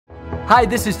Hi,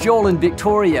 this is Joel and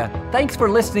Victoria. Thanks for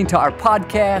listening to our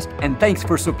podcast, and thanks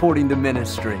for supporting the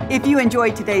ministry. If you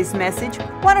enjoyed today's message,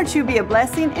 why don't you be a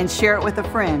blessing and share it with a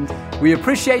friend? We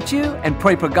appreciate you and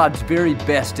pray for God's very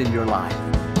best in your life.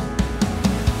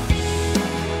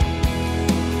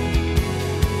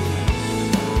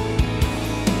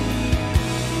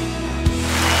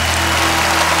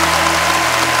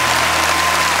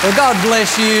 Well, God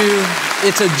bless you.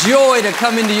 It's a joy to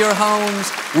come into your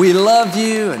homes. We love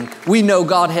you, and we know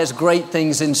God has great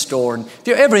things in store. And if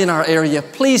you're ever in our area,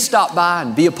 please stop by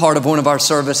and be a part of one of our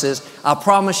services. I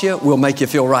promise you, we'll make you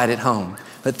feel right at home.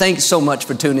 But thanks so much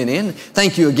for tuning in.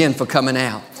 Thank you again for coming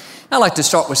out. I'd like to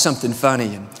start with something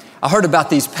funny. I heard about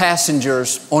these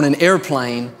passengers on an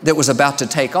airplane that was about to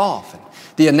take off.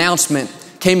 The announcement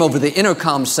came over the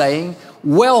intercom saying,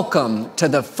 "Welcome to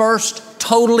the first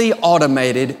totally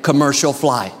automated commercial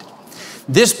flight.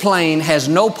 This plane has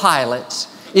no pilots.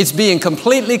 It's being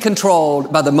completely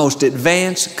controlled by the most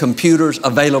advanced computers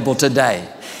available today.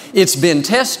 It's been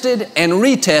tested and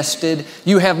retested.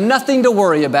 You have nothing to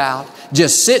worry about.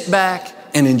 Just sit back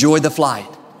and enjoy the flight.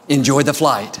 Enjoy the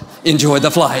flight. Enjoy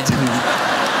the flight."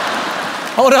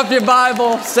 Hold up your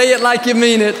Bible. Say it like you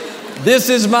mean it. This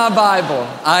is my Bible.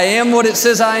 I am what it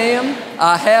says I am.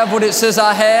 I have what it says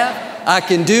I have. I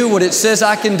can do what it says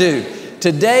I can do.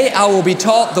 Today I will be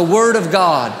taught the Word of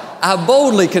God. I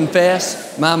boldly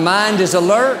confess, my mind is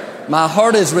alert, my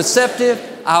heart is receptive,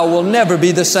 I will never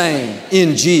be the same.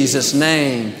 In Jesus'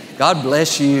 name, God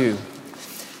bless you.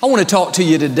 I want to talk to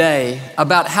you today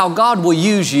about how God will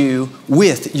use you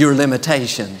with your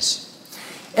limitations.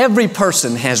 Every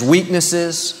person has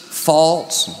weaknesses,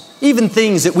 faults, even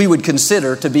things that we would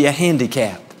consider to be a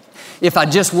handicap. If I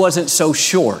just wasn't so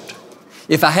short,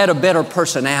 if I had a better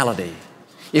personality,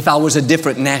 if I was a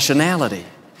different nationality,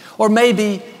 or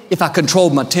maybe if I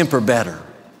controlled my temper better,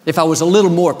 if I was a little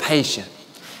more patient.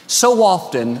 So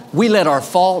often, we let our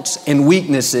faults and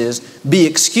weaknesses be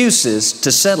excuses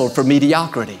to settle for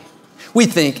mediocrity. We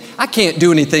think, I can't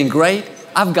do anything great.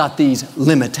 I've got these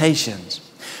limitations.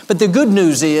 But the good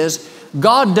news is,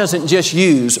 God doesn't just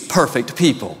use perfect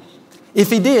people. If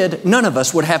He did, none of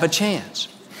us would have a chance.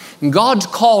 God's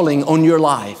calling on your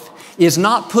life is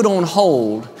not put on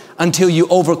hold until you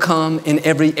overcome in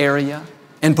every area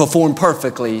and perform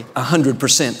perfectly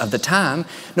 100% of the time.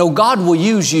 No, God will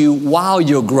use you while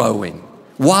you're growing,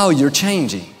 while you're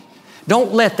changing.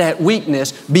 Don't let that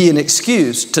weakness be an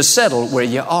excuse to settle where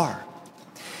you are.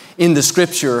 In the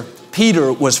Scripture,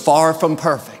 Peter was far from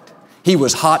perfect. He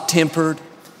was hot-tempered,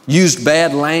 used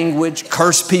bad language,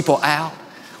 cursed people out.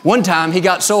 One time he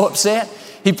got so upset,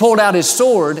 he pulled out his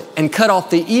sword and cut off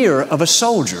the ear of a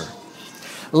soldier.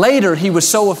 Later, he was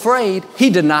so afraid, he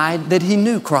denied that he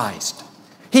knew Christ.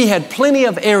 He had plenty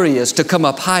of areas to come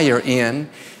up higher in,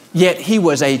 yet he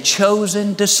was a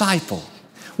chosen disciple,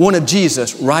 one of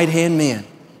Jesus' right-hand men.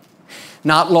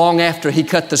 Not long after he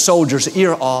cut the soldier's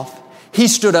ear off, he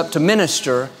stood up to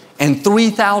minister, and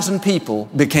 3,000 people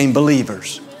became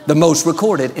believers, the most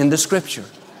recorded in the Scripture.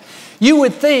 You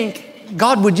would think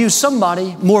God would use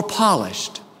somebody more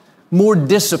polished, more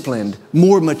disciplined,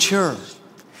 more mature.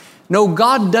 No,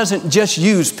 God doesn't just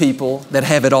use people that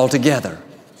have it all together.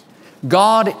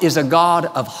 God is a God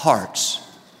of hearts.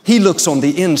 He looks on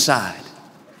the inside.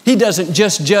 He doesn't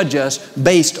just judge us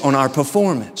based on our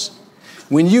performance.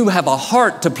 When you have a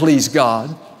heart to please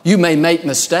God, you may make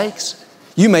mistakes.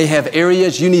 You may have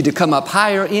areas you need to come up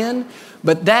higher in,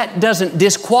 but that doesn't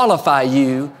disqualify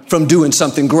you from doing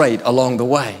something great along the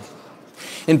way.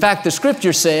 In fact, the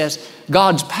Scripture says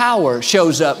God's power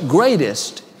shows up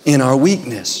greatest in our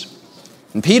weakness.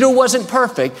 And Peter wasn't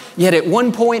perfect, yet at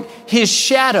one point his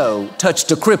shadow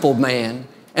touched a crippled man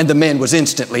and the man was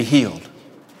instantly healed.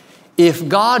 If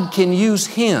God can use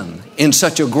him in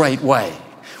such a great way,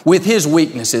 with his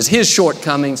weaknesses, his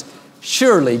shortcomings,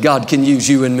 surely God can use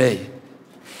you and me.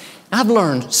 I've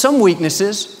learned some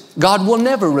weaknesses God will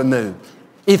never remove.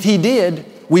 If He did,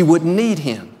 we wouldn't need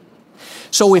Him.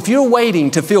 So if you're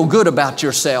waiting to feel good about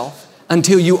yourself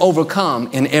until you overcome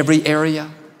in every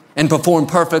area and perform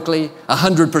perfectly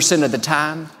 100% of the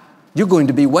time, you're going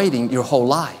to be waiting your whole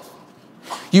life.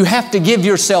 You have to give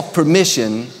yourself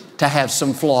permission to have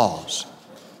some flaws.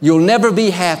 You'll never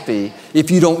be happy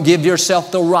if you don't give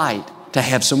yourself the right to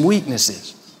have some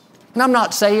weaknesses. And I'm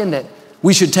not saying that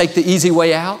we should take the easy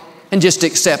way out and just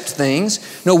accept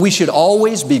things. No, we should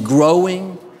always be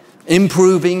growing,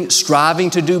 improving, striving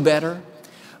to do better.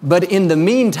 But in the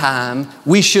meantime,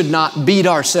 we should not beat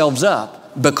ourselves up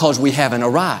because we haven't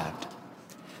arrived.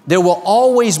 There will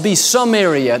always be some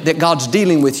area that God's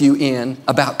dealing with you in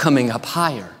about coming up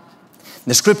higher.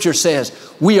 The Scripture says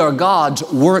we are God's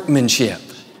workmanship.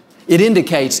 It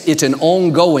indicates it's an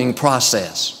ongoing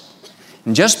process.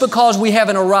 And just because we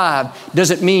haven't arrived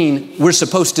doesn't mean we're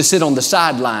supposed to sit on the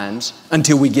sidelines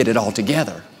until we get it all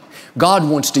together. God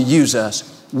wants to use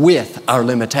us with our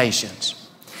limitations.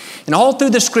 And all through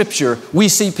the Scripture, we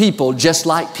see people just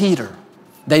like Peter.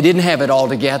 They didn't have it all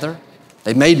together.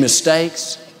 They made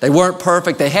mistakes. They weren't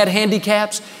perfect. They had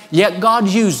handicaps, yet God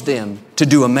used them to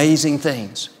do amazing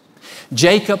things.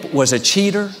 Jacob was a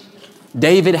cheater.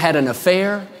 David had an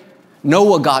affair.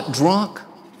 Noah got drunk.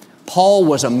 Paul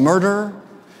was a murderer.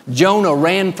 Jonah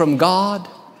ran from God.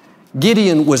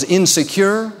 Gideon was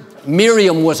insecure.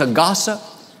 Miriam was a gossip.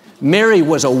 Mary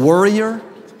was a worrier.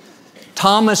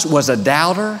 Thomas was a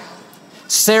doubter.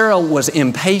 Sarah was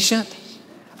impatient.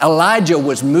 Elijah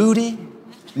was moody.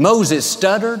 Moses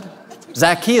stuttered.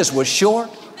 Zacchaeus was short.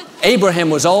 Abraham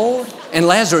was old. And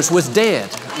Lazarus was dead.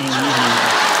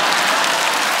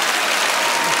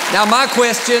 Now my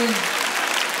question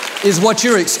is, what's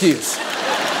your excuse?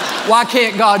 Why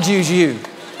can't God use you?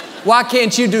 Why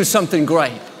can't you do something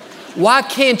great? Why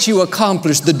can't you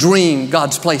accomplish the dream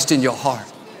God's placed in your heart?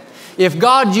 If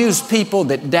God used people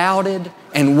that doubted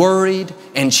and worried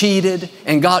and cheated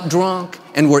and got drunk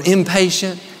and were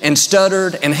impatient and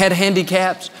stuttered and had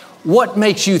handicaps, what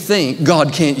makes you think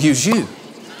God can't use you?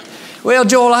 Well,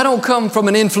 Joel, I don't come from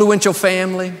an influential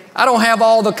family. I don't have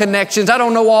all the connections. I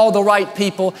don't know all the right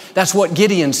people. That's what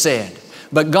Gideon said.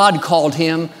 But God called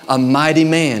him a mighty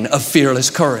man of fearless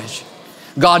courage.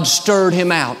 God stirred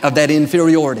him out of that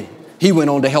inferiority. He went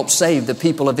on to help save the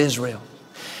people of Israel.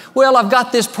 Well, I've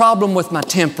got this problem with my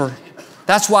temper.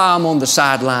 That's why I'm on the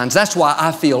sidelines. That's why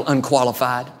I feel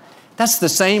unqualified. That's the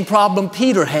same problem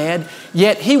Peter had,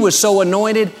 yet he was so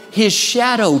anointed, his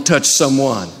shadow touched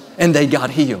someone and they got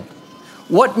healed.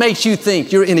 What makes you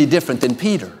think you're any different than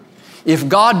Peter? If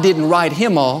God didn't write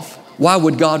him off, why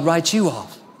would God write you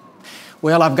off?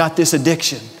 Well, I've got this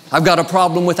addiction. I've got a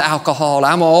problem with alcohol.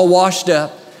 I'm all washed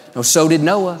up. No, so did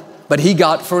Noah, but he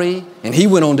got free and he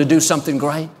went on to do something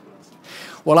great.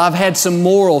 Well, I've had some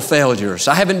moral failures.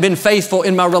 I haven't been faithful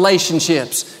in my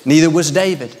relationships. Neither was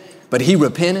David, but he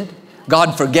repented.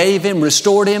 God forgave him,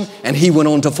 restored him, and he went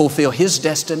on to fulfill his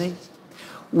destiny.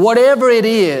 Whatever it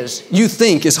is you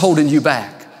think is holding you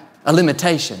back, a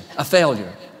limitation, a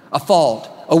failure, a fault,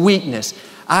 a weakness,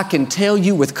 I can tell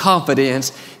you with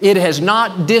confidence, it has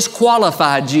not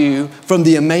disqualified you from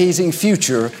the amazing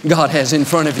future God has in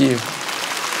front of you.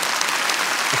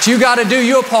 But you got to do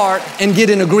your part and get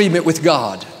in agreement with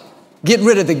God. Get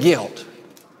rid of the guilt.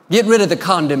 Get rid of the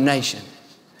condemnation.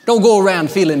 Don't go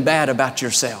around feeling bad about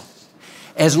yourself.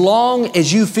 As long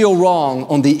as you feel wrong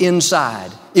on the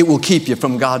inside, it will keep you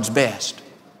from God's best.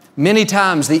 Many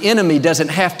times the enemy doesn't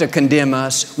have to condemn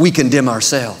us. We condemn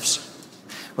ourselves.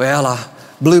 Well, I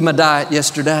blew my diet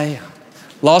yesterday.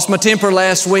 Lost my temper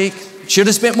last week. Should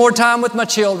have spent more time with my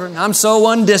children. I'm so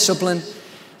undisciplined.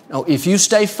 No, if you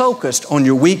stay focused on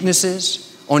your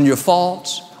weaknesses, on your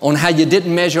faults, on how you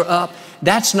didn't measure up,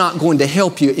 that's not going to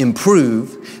help you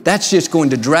improve. That's just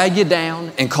going to drag you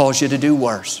down and cause you to do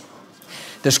worse.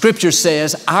 The Scripture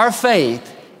says our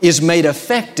faith is made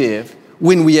effective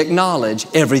when we acknowledge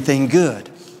everything good.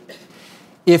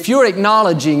 If you're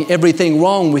acknowledging everything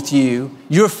wrong with you,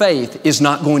 your faith is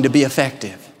not going to be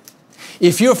effective.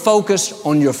 If you're focused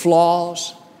on your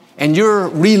flaws and you're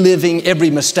reliving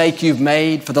every mistake you've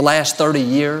made for the last 30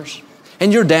 years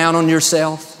and you're down on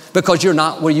yourself because you're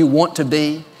not where you want to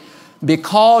be,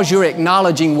 because you're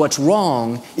acknowledging what's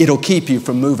wrong, it'll keep you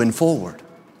from moving forward.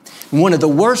 One of the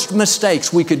worst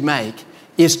mistakes we could make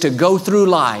is to go through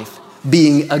life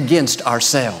being against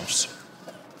ourselves.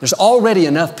 There's already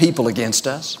enough people against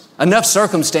us, enough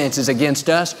circumstances against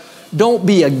us. Don't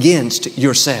be against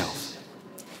yourself.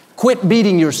 Quit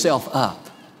beating yourself up.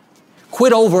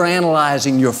 Quit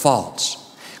overanalyzing your faults.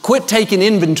 Quit taking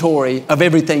inventory of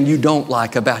everything you don't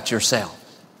like about yourself.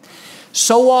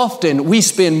 So often we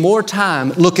spend more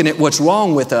time looking at what's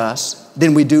wrong with us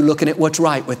than we do looking at what's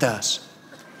right with us.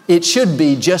 It should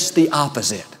be just the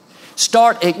opposite.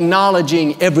 Start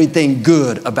acknowledging everything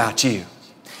good about you.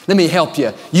 Let me help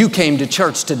you. You came to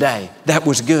church today. That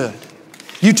was good.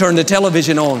 You turned the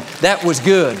television on. That was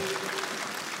good.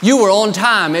 You were on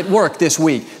time at work this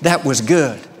week. That was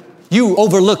good. You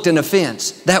overlooked an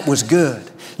offense. That was good.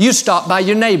 You stopped by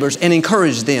your neighbors and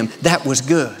encouraged them. That was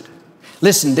good.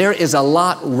 Listen, there is a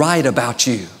lot right about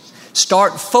you.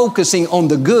 Start focusing on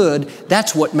the good.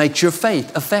 That's what makes your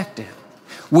faith effective.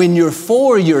 When you're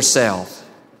for yourself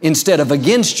instead of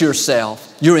against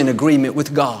yourself, you're in agreement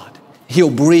with God. He'll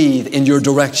breathe in your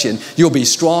direction. You'll be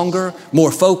stronger,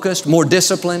 more focused, more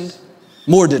disciplined,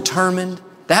 more determined.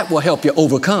 That will help you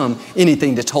overcome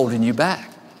anything that's holding you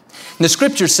back. The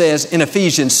Scripture says in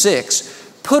Ephesians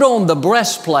 6, put on the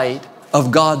breastplate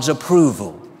of God's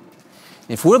approval.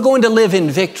 If we're going to live in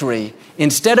victory,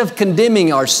 instead of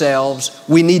condemning ourselves,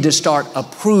 we need to start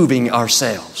approving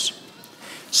ourselves.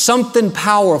 Something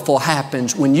powerful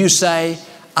happens when you say,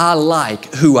 I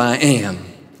like who I am.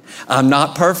 I'm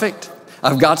not perfect.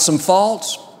 I've got some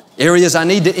faults, areas I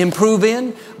need to improve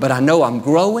in, but I know I'm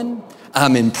growing,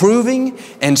 I'm improving,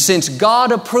 and since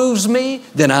God approves me,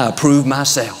 then I approve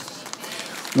myself.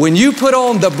 When you put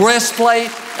on the breastplate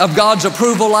of God's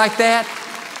approval like that,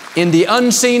 in the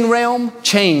unseen realm,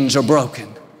 chains are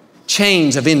broken.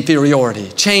 Chains of inferiority,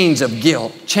 chains of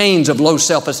guilt, chains of low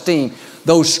self-esteem.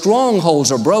 Those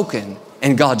strongholds are broken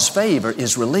and God's favor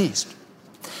is released.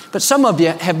 But some of you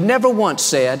have never once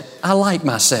said, I like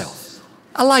myself.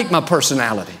 I like my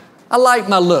personality. I like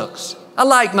my looks. I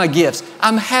like my gifts.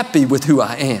 I'm happy with who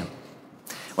I am.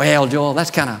 Well, Joel,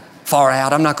 that's kind of far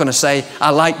out. I'm not going to say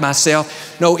I like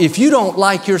myself. No, if you don't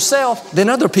like yourself, then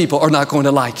other people are not going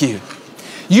to like you.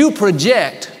 You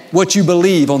project what you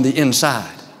believe on the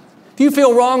inside. If you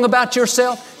feel wrong about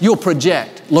yourself, you'll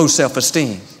project low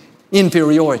self-esteem,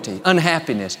 inferiority,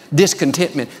 unhappiness,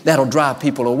 discontentment. That'll drive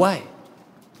people away.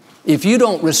 If you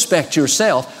don't respect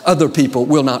yourself, other people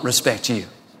will not respect you.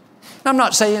 I'm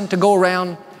not saying to go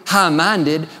around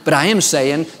high-minded, but I am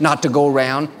saying not to go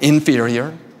around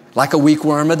inferior, like a weak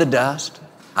worm of the dust.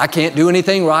 I can't do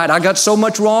anything right. I got so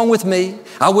much wrong with me.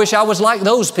 I wish I was like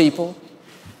those people.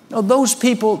 No, those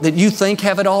people that you think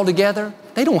have it all together,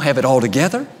 they don't have it all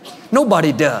together.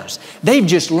 Nobody does. They've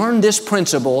just learned this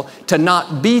principle to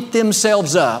not beat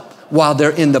themselves up while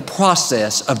they're in the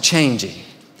process of changing.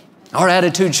 Our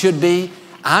attitude should be,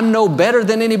 I'm no better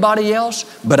than anybody else,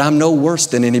 but I'm no worse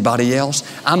than anybody else.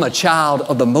 I'm a child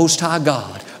of the Most High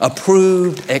God,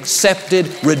 approved, accepted,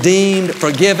 redeemed,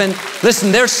 forgiven.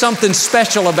 Listen, there's something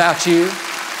special about you.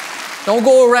 Don't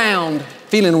go around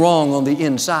feeling wrong on the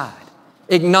inside,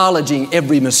 acknowledging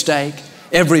every mistake,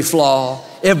 every flaw,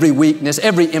 every weakness,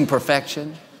 every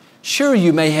imperfection. Sure,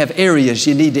 you may have areas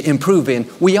you need to improve in.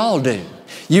 We all do.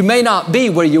 You may not be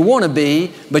where you want to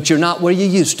be, but you're not where you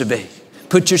used to be.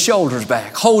 Put your shoulders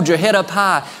back. Hold your head up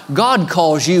high. God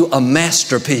calls you a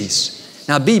masterpiece.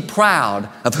 Now be proud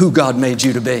of who God made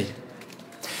you to be.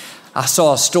 I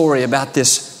saw a story about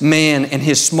this man and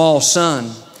his small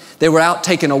son. They were out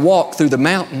taking a walk through the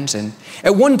mountains, and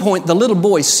at one point the little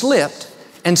boy slipped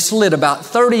and slid about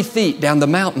 30 feet down the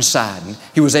mountainside, and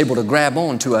he was able to grab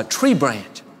onto a tree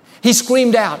branch. He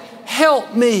screamed out,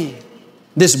 "Help me!"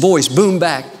 This voice boomed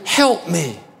back, "Help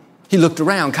me!" He looked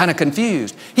around, kind of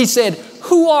confused. He said,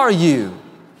 "Who are you?"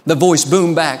 The voice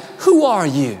boomed back, "Who are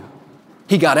you?"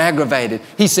 He got aggravated.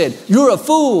 He said, "You're a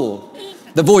fool."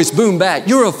 The voice boomed back,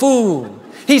 "You're a fool."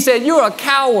 He said, "You're a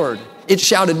coward." It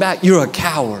shouted back, "You're a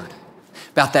coward."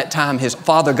 About that time, his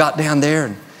father got down there,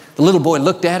 and the little boy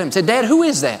looked at him and said, "Dad, who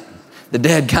is that?" The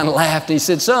dad kind of laughed and he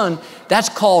said, "Son, that's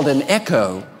called an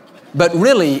echo, but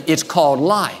really it's called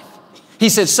life." He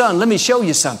said, "Son, let me show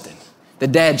you something." The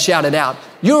dad shouted out,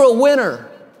 "You're a winner."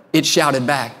 It shouted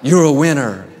back, "You're a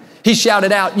winner." He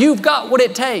shouted out, "You've got what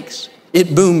it takes."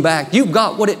 It boomed back, "You've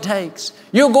got what it takes.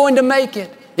 You're going to make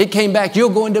it." It came back,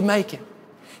 "You're going to make it."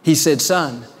 He said,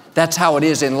 "Son, that's how it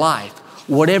is in life.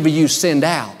 Whatever you send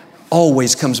out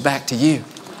always comes back to you."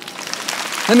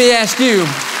 Let me ask you,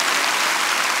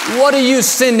 what are you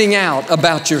sending out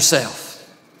about yourself?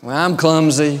 "Well, I'm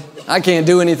clumsy. I can't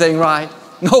do anything right.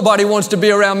 Nobody wants to be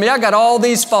around me. I got all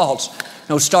these faults."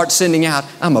 No, start sending out,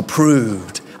 "I'm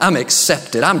approved. I'm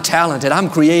accepted. I'm talented. I'm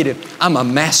creative. I'm a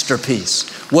masterpiece."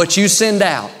 What you send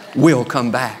out will come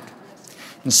back.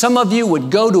 And some of you would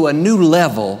go to a new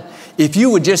level if you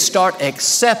would just start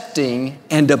accepting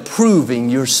and approving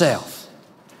yourself.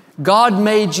 God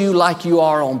made you like you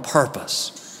are on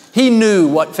purpose. He knew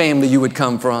what family you would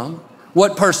come from,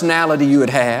 what personality you would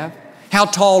have, how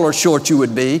tall or short you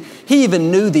would be. He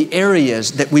even knew the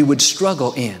areas that we would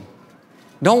struggle in.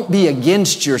 Don't be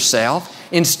against yourself.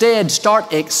 Instead,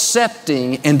 start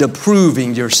accepting and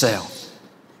approving yourself.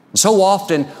 So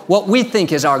often, what we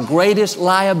think is our greatest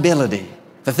liability,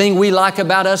 the thing we like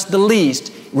about us the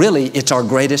least, really, it's our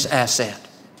greatest asset.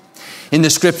 In the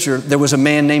Scripture, there was a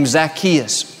man named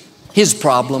Zacchaeus. His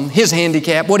problem, his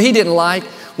handicap, what he didn't like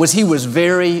was he was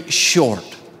very short.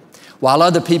 While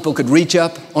other people could reach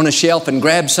up on a shelf and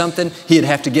grab something, he'd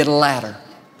have to get a ladder.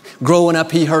 Growing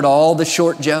up, he heard all the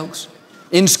short jokes.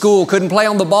 In school, couldn't play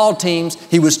on the ball teams.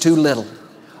 He was too little.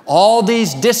 All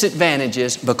these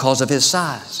disadvantages because of his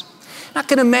size. I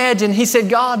can imagine, he said,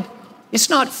 "God, it's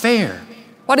not fair.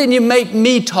 Why didn't you make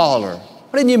me taller?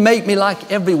 Why didn't you make me like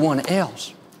everyone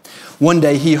else?" One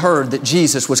day he heard that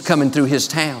Jesus was coming through his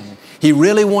town. He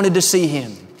really wanted to see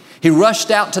Him. He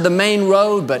rushed out to the main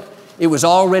road, but it was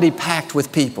already packed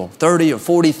with people, 30 or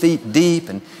 40 feet deep,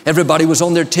 and everybody was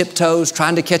on their tiptoes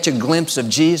trying to catch a glimpse of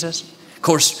Jesus. Of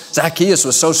course, Zacchaeus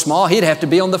was so small, he'd have to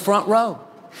be on the front row.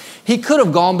 He could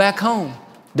have gone back home,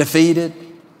 defeated,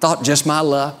 thought just my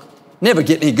luck, never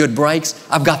get any good breaks,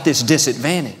 I've got this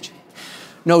disadvantage.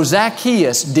 No,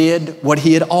 Zacchaeus did what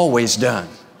he had always done.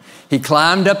 He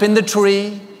climbed up in the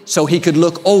tree so he could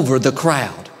look over the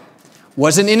crowd.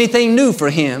 Wasn't anything new for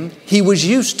him. He was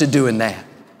used to doing that.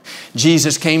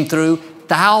 Jesus came through.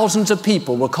 Thousands of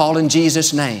people were calling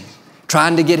Jesus' name,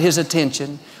 trying to get His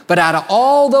attention. But out of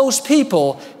all those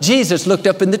people, Jesus looked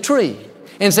up in the tree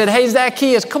and said, "Hey,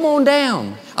 Zacchaeus, come on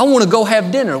down. I want to go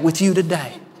have dinner with you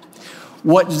today."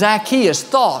 What Zacchaeus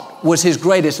thought was his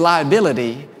greatest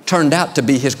liability turned out to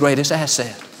be his greatest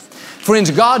asset.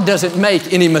 Friends, God doesn't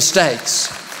make any mistakes.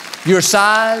 Your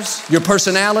size, your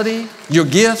personality, your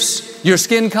gifts, your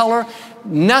skin color,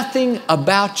 nothing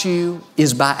about you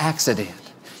is by accident.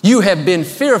 You have been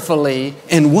fearfully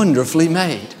and wonderfully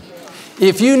made.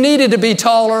 If you needed to be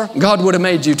taller, God would have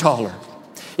made you taller.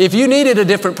 If you needed a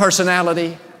different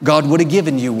personality, God would have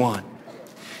given you one.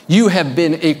 You have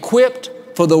been equipped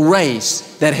for the race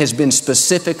that has been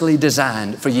specifically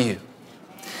designed for you.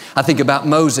 I think about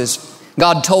Moses.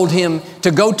 God told him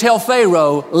to go tell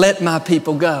Pharaoh, "Let my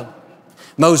people go."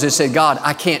 Moses said, "God,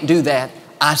 I can't do that.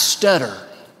 I stutter.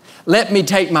 Let me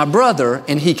take my brother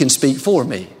and he can speak for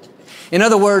me." In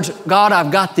other words, God,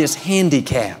 I've got this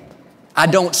handicap. I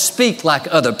don't speak like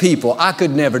other people. I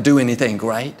could never do anything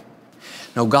great.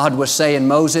 No, God was saying,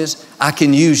 "Moses, I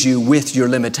can use you with your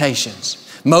limitations.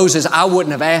 Moses, I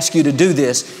wouldn't have asked you to do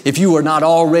this if you were not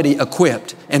already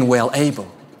equipped and well able."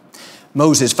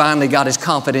 Moses finally got his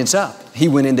confidence up. He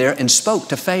went in there and spoke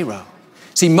to Pharaoh.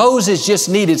 See, Moses just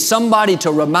needed somebody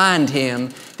to remind him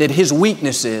that his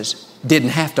weaknesses didn't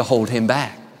have to hold him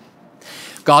back.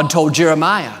 God told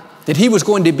Jeremiah that he was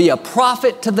going to be a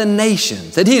prophet to the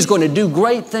nations, that he's going to do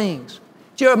great things.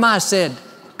 Jeremiah said,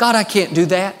 "God, I can't do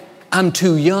that. I'm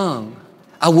too young.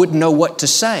 I wouldn't know what to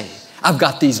say. I've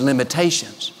got these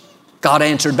limitations." God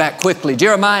answered back quickly,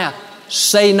 "Jeremiah,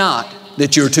 say not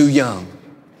that you're too young."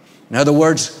 In other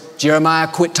words, Jeremiah,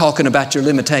 quit talking about your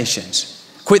limitations.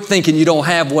 Quit thinking you don't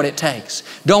have what it takes.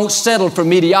 Don't settle for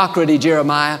mediocrity,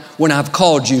 Jeremiah, when I've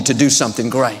called you to do something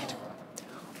great.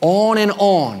 On and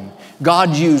on,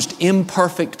 God used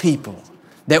imperfect people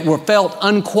that were felt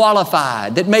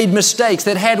unqualified, that made mistakes,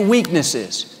 that had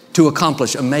weaknesses to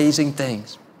accomplish amazing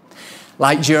things.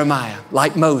 Like Jeremiah,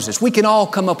 like Moses, we can all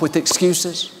come up with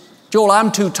excuses. Joel,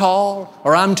 I'm too tall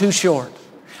or I'm too short.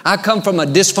 I come from a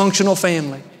dysfunctional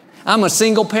family. I'm a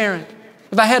single parent.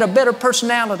 If I had a better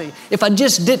personality, if I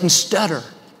just didn't stutter.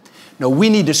 No, we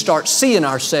need to start seeing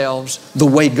ourselves the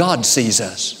way God sees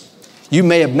us. You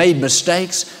may have made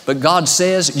mistakes, but God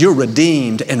says you're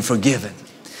redeemed and forgiven.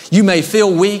 You may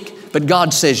feel weak, but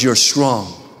God says you're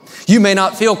strong. You may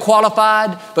not feel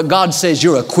qualified, but God says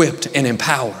you're equipped and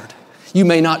empowered. You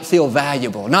may not feel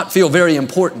valuable, not feel very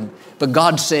important, but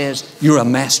God says you're a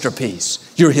masterpiece.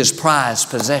 You're His prized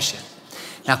possession.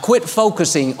 Now quit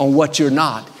focusing on what you're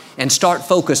not and start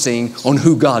focusing on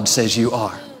who God says you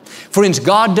are. Friends,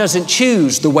 God doesn't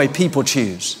choose the way people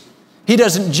choose. He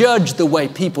doesn't judge the way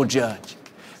people judge.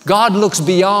 God looks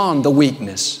beyond the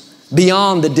weakness,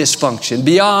 beyond the dysfunction,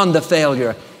 beyond the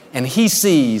failure, and He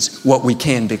sees what we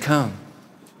can become.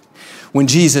 When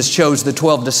Jesus chose the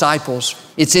 12 disciples,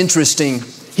 it's interesting,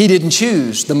 He didn't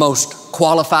choose the most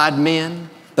qualified men,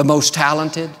 the most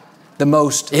talented, the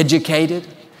most educated.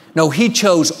 No, He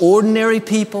chose ordinary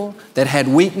people that had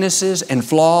weaknesses and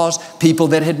flaws, people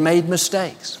that had made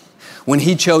mistakes. When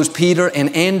He chose Peter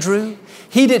and Andrew,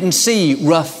 He didn't see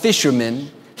rough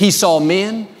fishermen. He saw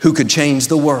men who could change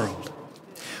the world.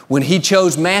 When He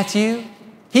chose Matthew,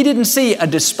 He didn't see a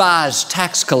despised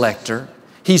tax collector.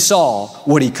 He saw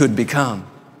what he could become.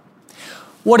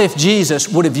 What if Jesus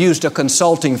would have used a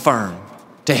consulting firm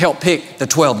to help pick the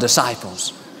 12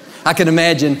 disciples? I can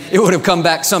imagine it would have come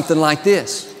back something like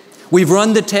this. We've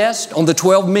run the test on the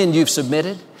 12 men you've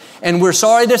submitted, and we're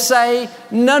sorry to say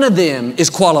none of them is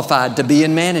qualified to be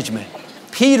in management.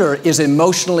 Peter is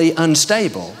emotionally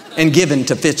unstable and given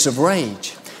to fits of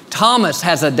rage. Thomas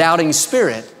has a doubting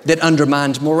spirit that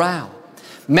undermines morale.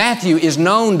 Matthew is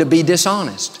known to be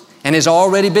dishonest and has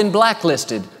already been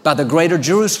blacklisted by the Greater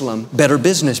Jerusalem Better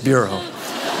Business Bureau.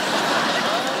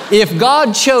 If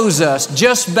God chose us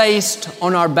just based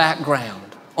on our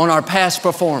background, on our past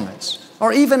performance,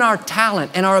 or even our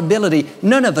talent and our ability,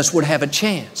 none of us would have a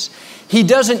chance. He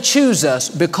doesn't choose us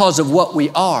because of what we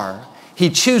are. He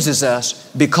chooses us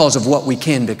because of what we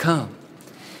can become.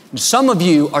 Some of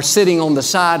you are sitting on the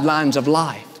sidelines of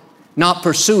life, not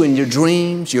pursuing your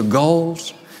dreams, your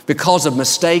goals, because of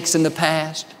mistakes in the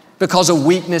past, because of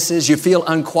weaknesses, you feel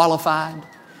unqualified.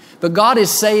 But God is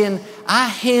saying, I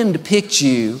handpicked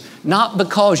you not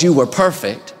because you were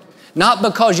perfect, not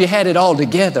because you had it all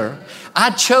together.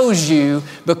 I chose you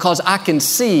because I can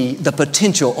see the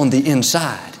potential on the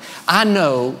inside. I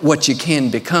know what you can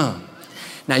become.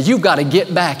 Now you've got to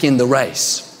get back in the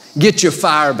race. Get your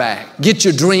fire back. Get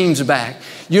your dreams back.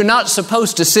 You're not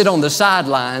supposed to sit on the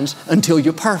sidelines until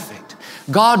you're perfect.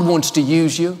 God wants to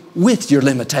use you with your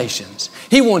limitations.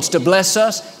 He wants to bless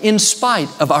us in spite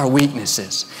of our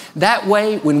weaknesses. That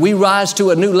way, when we rise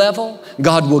to a new level,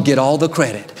 God will get all the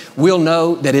credit. We'll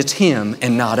know that it's Him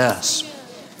and not us.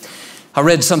 I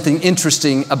read something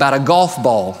interesting about a golf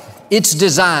ball. It's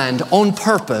designed on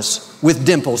purpose with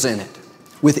dimples in it,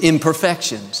 with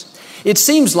imperfections. It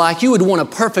seems like you would want a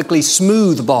perfectly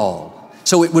smooth ball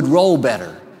so it would roll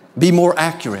better, be more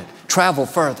accurate, travel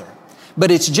further. But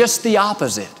it's just the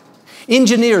opposite.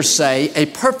 Engineers say a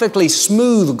perfectly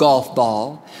smooth golf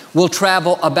ball will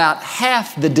travel about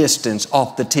half the distance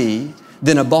off the tee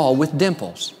than a ball with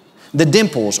dimples. The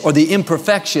dimples or the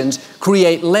imperfections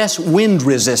create less wind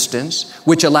resistance,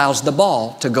 which allows the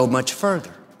ball to go much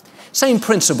further. Same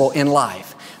principle in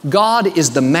life. God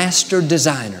is the master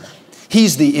designer.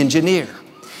 He's the engineer.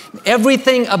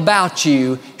 Everything about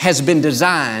you has been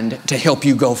designed to help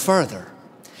you go further.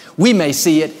 We may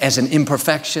see it as an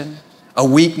imperfection, a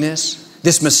weakness.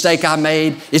 This mistake I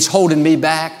made, it's holding me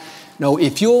back. No,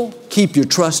 if you'll keep your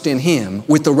trust in Him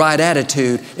with the right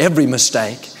attitude, every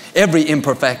mistake, every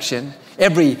imperfection,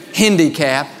 every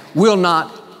handicap will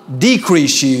not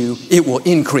decrease you, it will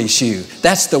increase you.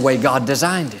 That's the way God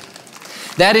designed it.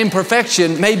 That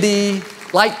imperfection may be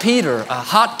like Peter, a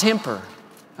hot temper,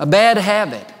 a bad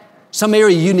habit, some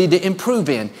area you need to improve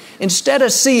in. Instead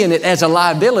of seeing it as a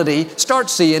liability, start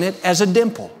seeing it as a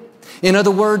dimple. In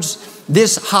other words,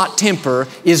 this hot temper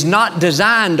is not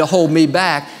designed to hold me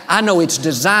back. I know it's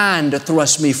designed to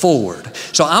thrust me forward.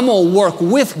 So I'm going to work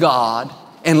with God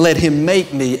and let Him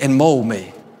make me and mold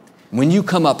me. When you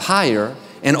come up higher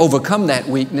and overcome that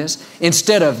weakness,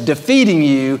 instead of defeating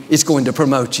you, it's going to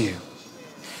promote you.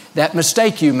 That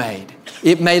mistake you made,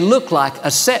 it may look like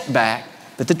a setback,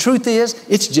 but the truth is,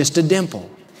 it's just a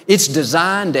dimple. It's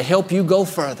designed to help you go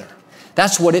further.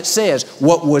 That's what it says.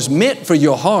 What was meant for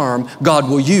your harm, God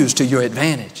will use to your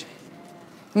advantage.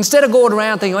 Instead of going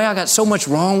around thinking, I got so much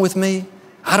wrong with me.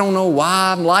 I don't know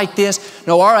why I'm like this.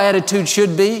 No, our attitude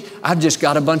should be, I've just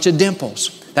got a bunch of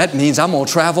dimples. That means I'm going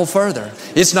to travel further.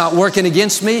 It's not working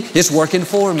against me, it's working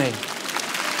for me.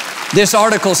 This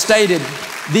article stated,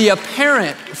 the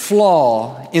apparent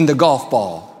flaw in the golf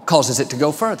ball causes it to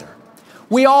go further.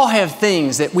 We all have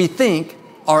things that we think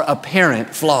are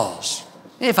apparent flaws.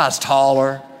 If I was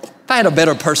taller, if I had a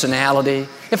better personality,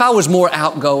 if I was more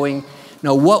outgoing.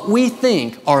 No, what we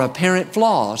think are apparent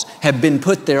flaws have been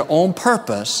put there on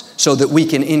purpose so that we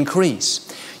can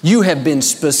increase. You have been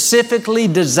specifically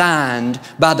designed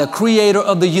by the Creator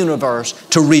of the universe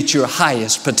to reach your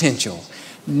highest potential.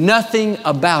 Nothing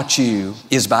about you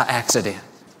is by accident.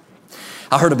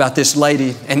 I heard about this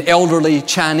lady, an elderly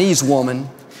Chinese woman.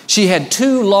 She had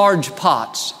 2 large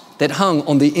pots that hung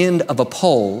on the end of a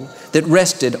pole that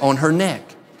rested on her neck.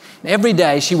 Every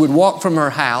day she would walk from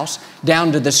her house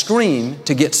down to the stream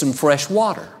to get some fresh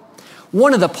water.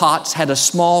 One of the pots had a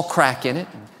small crack in it.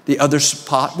 The other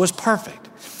pot was perfect.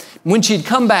 When she'd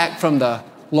come back from the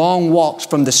long walks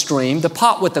from the stream, the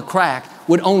pot with the crack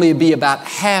would only be about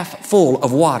half full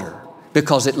of water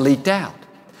because it leaked out.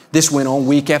 This went on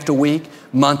week after week,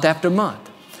 month after month.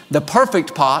 The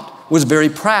perfect pot was very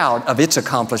proud of its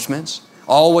accomplishments,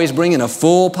 always bringing a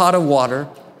full pot of water,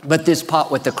 but this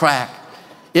pot with the crack,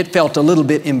 it felt a little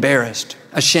bit embarrassed,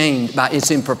 ashamed by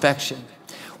its imperfection.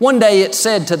 One day it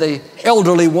said to the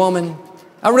elderly woman,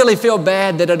 I really feel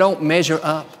bad that I don't measure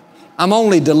up. I'm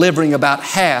only delivering about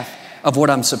half of what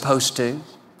I'm supposed to.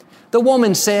 The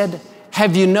woman said,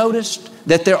 have you noticed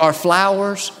that there are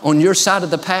flowers on your side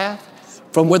of the path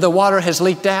from where the water has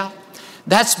leaked out?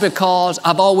 That's because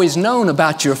I've always known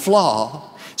about your flaw.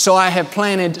 So I have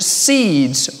planted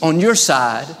seeds on your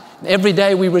side. Every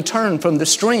day we return from the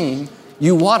stream,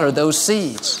 you water those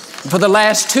seeds. For the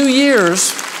last 2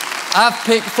 years, I've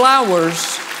picked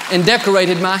flowers and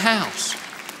decorated my house.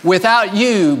 Without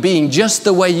you being just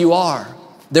the way you are,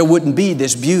 there wouldn't be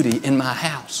this beauty in my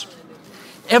house.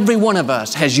 Every one of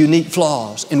us has unique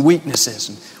flaws and weaknesses.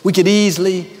 And we could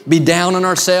easily be down on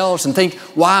ourselves and think,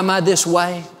 why am I this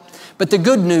way? But the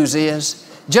good news is,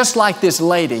 just like this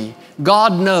lady,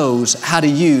 God knows how to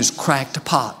use cracked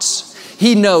pots.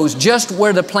 He knows just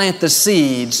where to plant the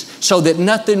seeds so that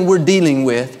nothing we're dealing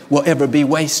with will ever be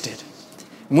wasted.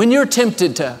 When you're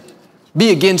tempted to be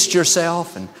against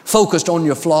yourself and focused on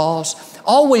your flaws,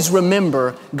 always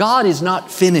remember God is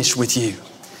not finished with you.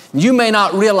 You may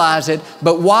not realize it,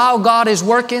 but while God is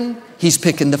working, He's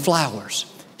picking the flowers.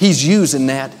 He's using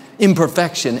that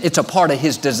imperfection. It's a part of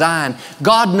His design.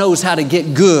 God knows how to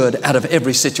get good out of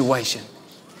every situation.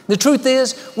 The truth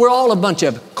is, we're all a bunch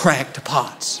of cracked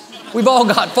pots. We've all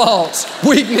got faults,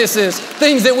 weaknesses,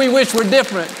 things that we wish were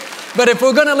different. But if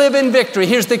we're going to live in victory,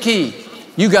 here's the key.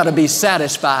 You got to be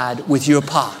satisfied with your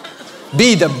pot.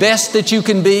 Be the best that you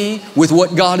can be with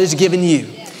what God has given you.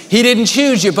 He didn't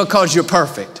choose you because you're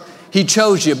perfect. He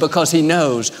chose you because He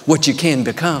knows what you can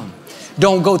become.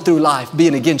 Don't go through life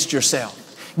being against yourself.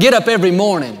 Get up every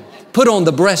morning. Put on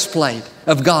the breastplate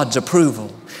of God's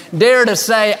approval. Dare to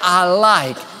say, I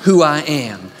like who I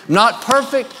am. Not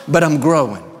perfect, but I'm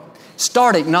growing.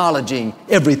 Start acknowledging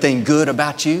everything good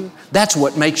about you. That's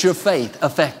what makes your faith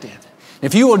effective.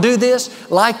 If you will do this,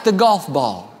 like the golf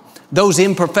ball, those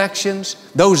imperfections,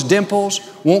 those dimples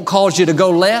won't cause you to go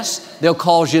less. They'll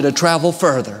cause you to travel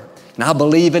further. And I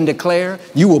believe and declare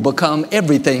you will become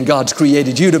everything God's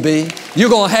created you to be.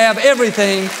 You're going to have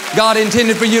everything God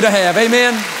intended for you to have.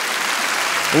 Amen?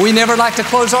 We never like to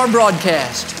close our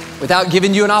broadcast without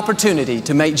giving you an opportunity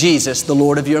to make Jesus the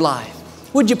Lord of your life.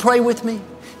 Would you pray with me?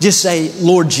 Just say,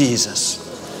 Lord Jesus,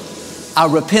 I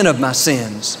repent of my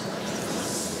sins.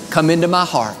 Come into my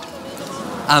heart.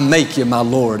 I make you my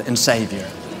Lord and Savior.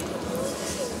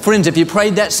 Friends, if you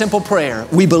prayed that simple prayer,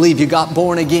 we believe you got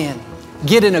born again.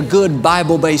 Get in a good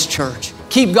Bible-based church.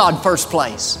 Keep God first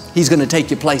place. He's going to take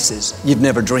you places you've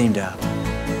never dreamed of.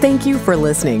 Thank you for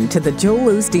listening to the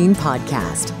Joel Osteen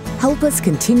Podcast. Help us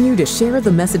continue to share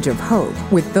the message of hope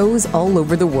with those all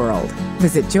over the world.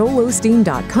 Visit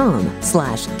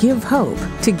joelosteen.com/give hope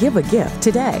to give a gift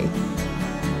today.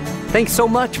 Thanks so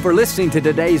much for listening to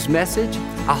today's message.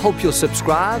 I hope you'll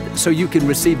subscribe so you can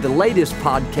receive the latest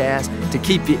podcast to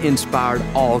keep you inspired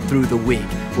all through the week.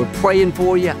 We're praying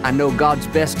for you. I know God's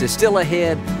best is still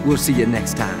ahead. We'll see you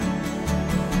next time.